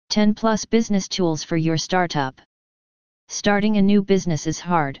10 plus business tools for your startup. Starting a new business is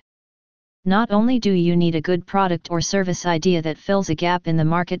hard. Not only do you need a good product or service idea that fills a gap in the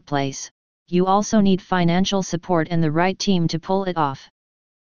marketplace, you also need financial support and the right team to pull it off.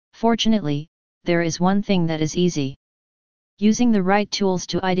 Fortunately, there is one thing that is easy. Using the right tools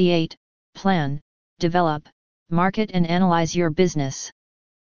to ideate, plan, develop, market and analyze your business.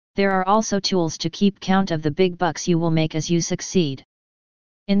 There are also tools to keep count of the big bucks you will make as you succeed.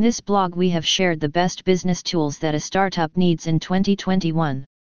 In this blog we have shared the best business tools that a startup needs in 2021.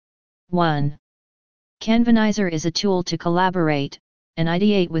 1. Canvanizer is a tool to collaborate and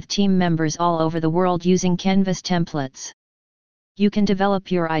ideate with team members all over the world using Canvas templates. You can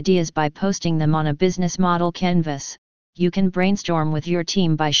develop your ideas by posting them on a business model canvas. You can brainstorm with your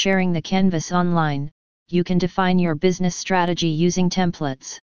team by sharing the canvas online. You can define your business strategy using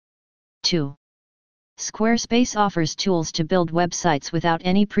templates. 2. Squarespace offers tools to build websites without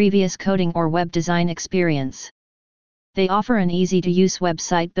any previous coding or web design experience. They offer an easy-to-use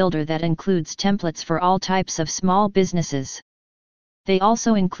website builder that includes templates for all types of small businesses. They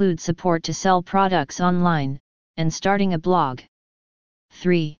also include support to sell products online and starting a blog.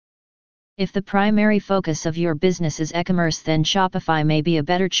 3. If the primary focus of your business is e-commerce, then Shopify may be a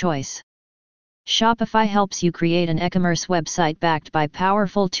better choice. Shopify helps you create an e-commerce website backed by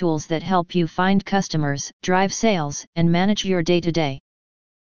powerful tools that help you find customers, drive sales, and manage your day-to-day.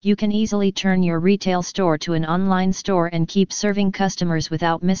 You can easily turn your retail store to an online store and keep serving customers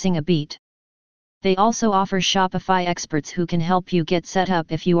without missing a beat. They also offer Shopify experts who can help you get set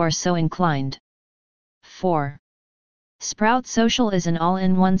up if you are so inclined. 4. Sprout Social is an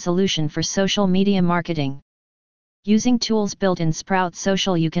all-in-one solution for social media marketing. Using tools built in Sprout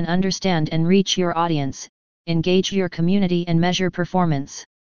Social, you can understand and reach your audience, engage your community and measure performance.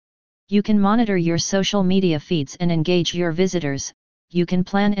 You can monitor your social media feeds and engage your visitors. You can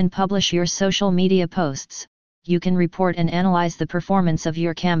plan and publish your social media posts. You can report and analyze the performance of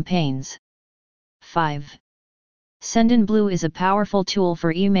your campaigns. 5. Sendinblue is a powerful tool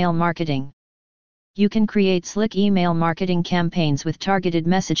for email marketing. You can create slick email marketing campaigns with targeted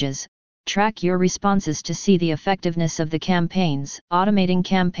messages, track your responses to see the effectiveness of the campaigns, automating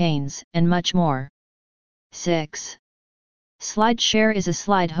campaigns, and much more. 6. SlideShare is a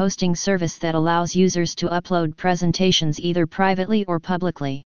slide hosting service that allows users to upload presentations either privately or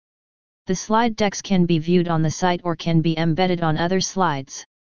publicly. The slide decks can be viewed on the site or can be embedded on other slides.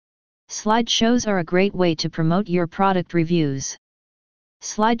 Slideshows are a great way to promote your product reviews.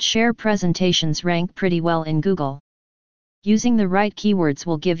 SlideShare presentations rank pretty well in Google. Using the right keywords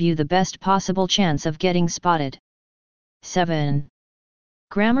will give you the best possible chance of getting spotted. 7.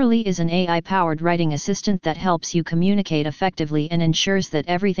 Grammarly is an AI-powered writing assistant that helps you communicate effectively and ensures that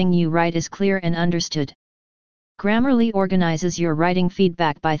everything you write is clear and understood. Grammarly organizes your writing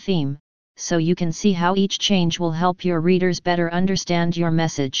feedback by theme, so you can see how each change will help your readers better understand your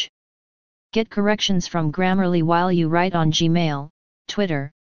message. Get corrections from Grammarly while you write on Gmail,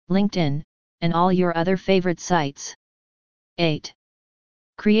 Twitter, LinkedIn, and all your other favorite sites. 8.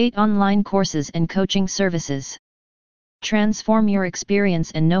 Create online courses and coaching services. Transform your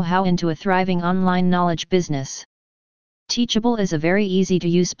experience and know-how into a thriving online knowledge business. Teachable is a very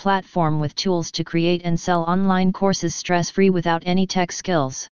easy-to-use platform with tools to create and sell online courses stress-free without any tech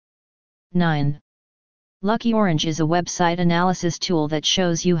skills. 9. Lucky Orange is a website analysis tool that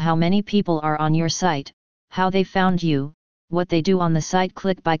shows you how many people are on your site, how they found you, what they do on the site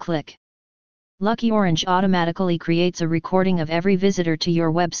click by click. Lucky Orange automatically creates a recording of every visitor to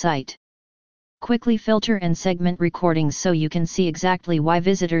your website. Quickly filter and segment recordings so you can see exactly why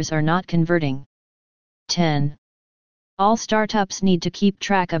visitors are not converting. 10. All startups need to keep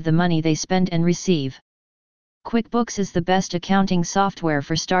track of the money they spend and receive. QuickBooks is the best accounting software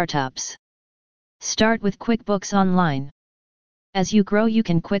for startups. Start with QuickBooks Online. As you grow, you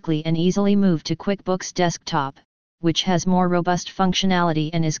can quickly and easily move to QuickBooks Desktop, which has more robust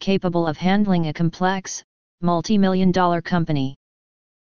functionality and is capable of handling a complex, multi-million-dollar company.